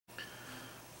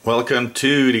Welcome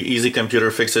to the Easy Computer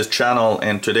Fixes channel,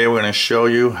 and today we're going to show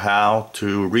you how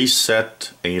to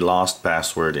reset a lost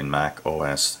password in Mac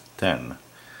OS X.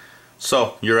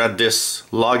 So you're at this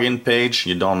login page,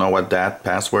 you don't know what that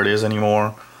password is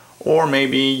anymore, or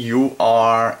maybe you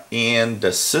are in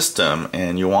the system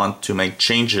and you want to make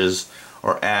changes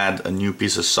or add a new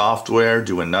piece of software,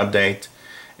 do an update,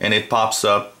 and it pops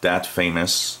up that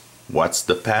famous "what's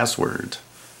the password?"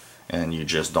 and you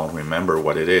just don't remember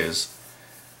what it is.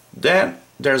 Then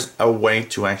there's a way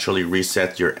to actually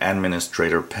reset your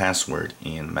administrator password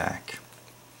in Mac.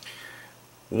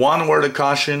 One word of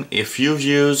caution: if you've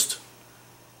used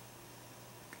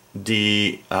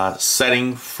the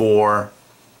setting for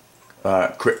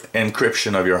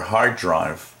encryption of your hard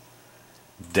drive,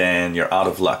 then you're out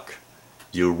of luck.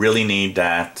 You really need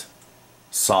that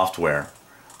software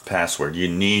password. You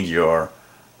need your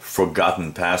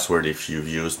forgotten password if you've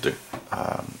used the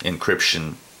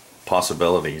encryption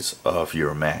possibilities of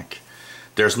your Mac.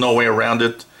 There's no way around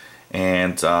it,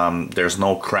 and there's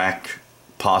no crack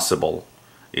possible.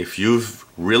 If you've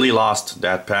really lost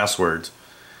that password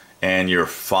and your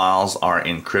files are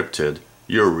encrypted,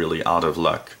 you're really out of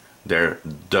luck. There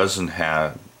doesn't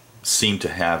seem to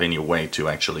have any way to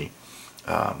actually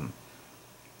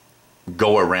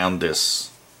go around this,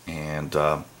 and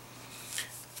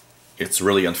it's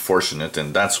really unfortunate,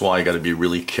 and that's why you got to be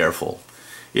really careful.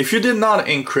 If you did not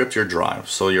encrypt your drive,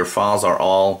 so your files are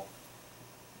all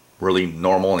really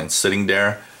normal and sitting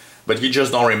there, but you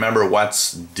just don't remember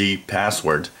what's the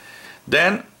password,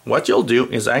 then what you'll do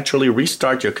is actually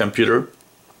restart your computer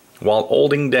while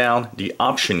holding down the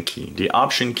Option key. The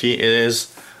Option key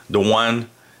is the one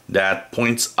that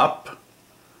points up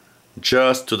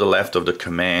just to the left of the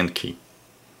Command key.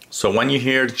 So when you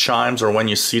hear the chimes, or when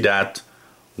you see that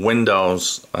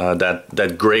Windows,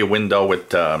 that gray window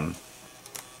with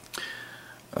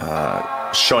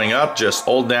showing up, just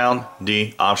hold down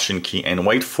the Option key and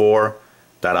wait for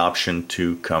that option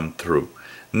to come through.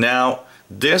 Now,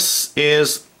 this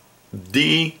is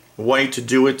the way to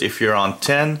do it if you're on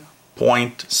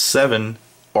 10.7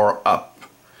 or up.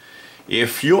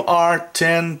 If you are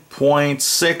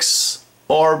 10.6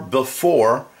 or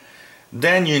before,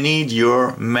 then you need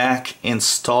your Mac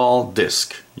install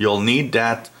disk. You'll need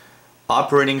that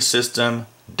operating system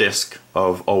disk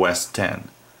of OS X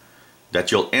that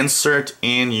you'll insert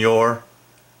in your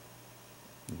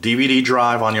DVD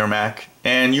drive on your Mac,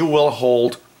 and you will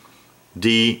hold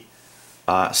the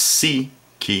C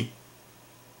key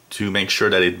to make sure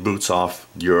that it boots off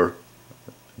your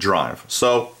drive.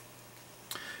 So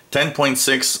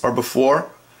 10.6 or before,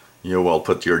 you will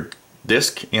put your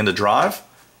disk in the drive,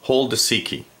 hold the C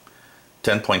key.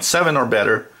 10.7 or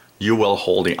better, you will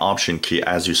hold the Option key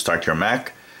as you start your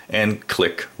Mac and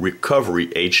click Recovery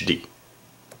HD.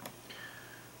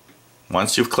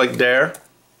 Once you've clicked there,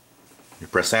 you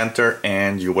press enter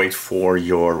and you wait for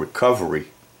your recovery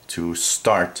to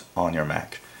start on your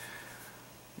Mac.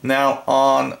 Now,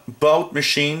 on both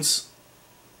machines,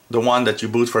 the one that you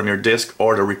boot from your disk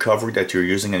or the recovery that you're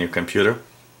using on your computer,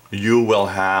 you will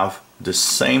have the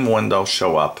same window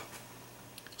show up.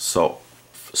 So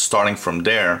starting from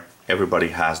there,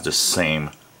 everybody has the same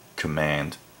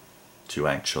command to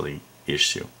actually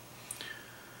issue.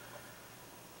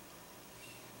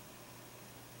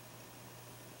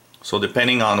 So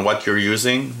depending on what you're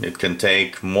using, it can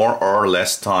take more or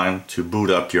less time to boot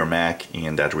up your Mac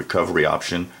in that recovery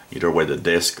option, either with the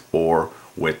disk or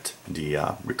with the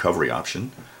recovery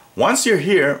option. Once you're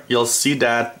here, you'll see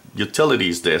that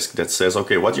utilities disk that says,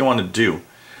 okay, what you want to do.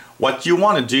 What you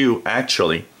want to do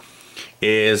actually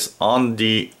is on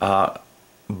the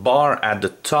bar at the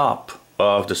top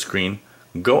of the screen,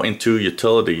 go into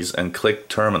utilities and click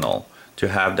terminal to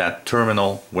have that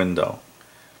terminal window.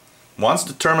 Once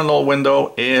the terminal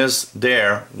window is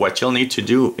there, what you'll need to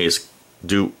do is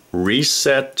do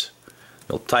reset.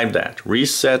 You'll type that,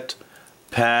 reset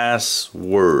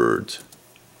password,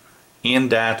 in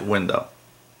that window.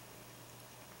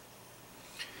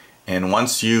 And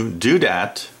once you do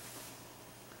that,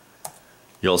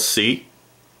 you'll see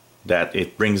that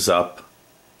it brings up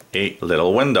a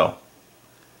little window.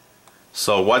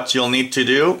 So what you'll need to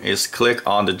do is click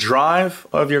on the drive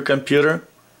of your computer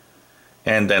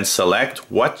and then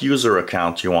select what user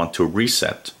account you want to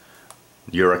reset.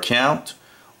 Your account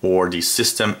or the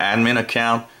system admin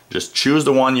account, just choose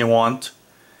the one you want,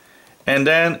 and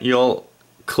then you'll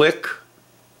click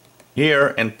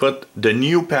here and put the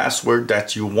new password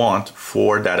that you want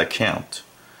for that account.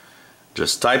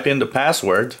 Just type in the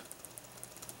password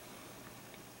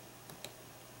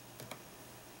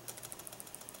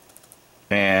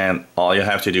and all you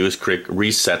have to do is click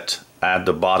reset at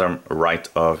the bottom right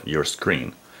of your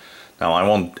screen. Now I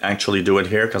won't actually do it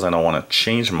here because I don't want to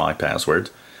change my password,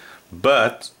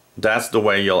 but that's the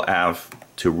way you'll have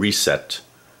to reset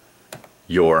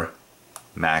your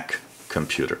Mac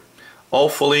computer.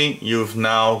 Hopefully you've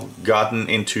now gotten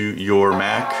into your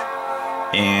Mac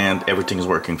and everything's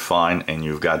working fine and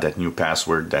you've got that new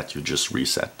password that you just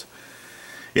reset.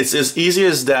 It's as easy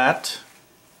as that.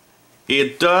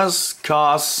 It does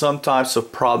cause some types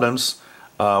of problems.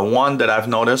 One that I've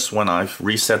noticed when I've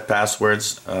reset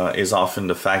passwords is often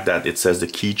the fact that it says the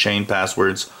keychain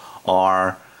passwords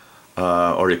are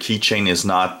or the keychain is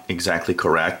not exactly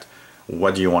correct.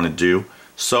 What do you want to do?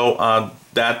 So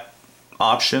that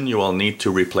option, you will need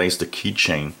to replace the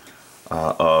keychain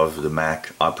of the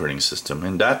Mac operating system,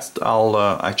 and that I'll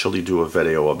actually do a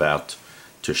video about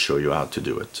to show you how to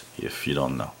do it if you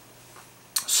don't know.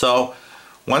 So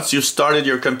once you've started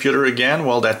your computer again,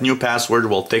 well, that new password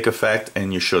will take effect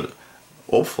and you should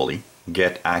hopefully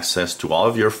get access to all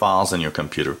of your files in your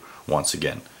computer once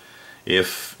again.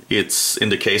 If it's in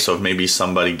the case of maybe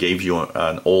somebody gave you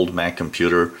an old Mac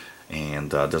computer and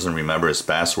doesn't remember his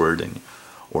password,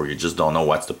 or you just don't know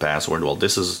what's the password, well,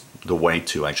 this is the way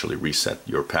to actually reset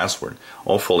your password.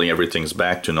 Hopefully everything's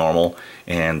back to normal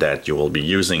and that you will be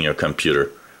using your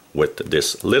computer with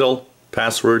this little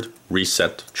password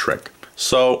reset trick.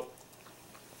 So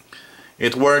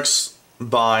it works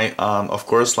by, of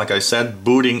course, like I said,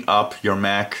 booting up your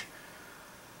Mac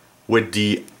with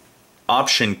the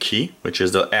Option key, which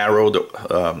is the arrow,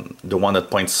 the one that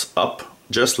points up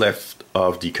just left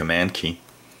of the Command key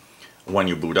when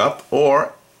you boot up.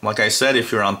 Or, like I said,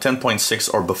 if you're on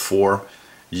 10.6 or before,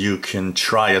 you can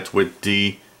try it with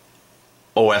the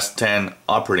OS X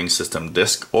operating system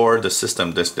disk or the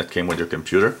system disk that came with your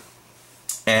computer.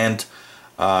 And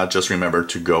just remember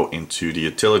to go into the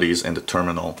utilities and the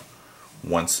terminal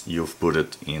once you've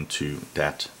booted into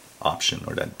that option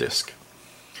or that disk.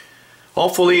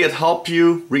 Hopefully it helped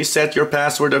you reset your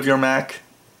password of your Mac.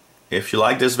 If you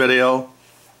like this video,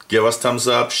 give us thumbs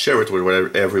up, share it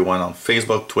with everyone on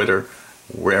Facebook, Twitter,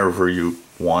 wherever you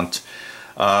want.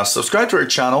 Subscribe to our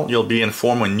channel. You'll be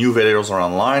informed when new videos are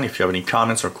online. If you have any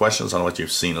comments or questions on what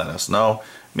you've seen, let us know.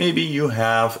 Maybe you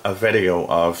have a video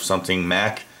of something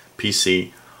Mac,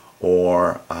 PC,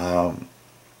 or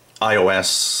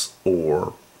iOS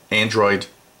or Android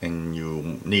and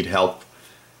you need help.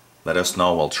 Let us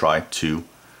know. We'll try to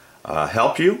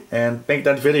help you and make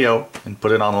that video and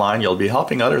put it online. You'll be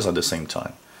helping others at the same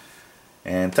time.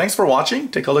 And thanks for watching.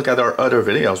 Take a look at our other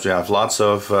videos. We have lots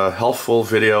of helpful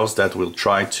videos that will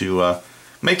try to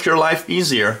make your life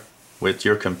easier with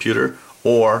your computer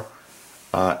or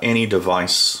any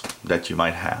device that you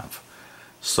might have.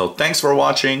 So thanks for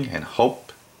watching and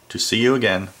hope to see you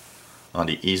again on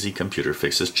the Easy Computer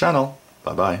Fixes channel.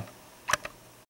 Bye-bye.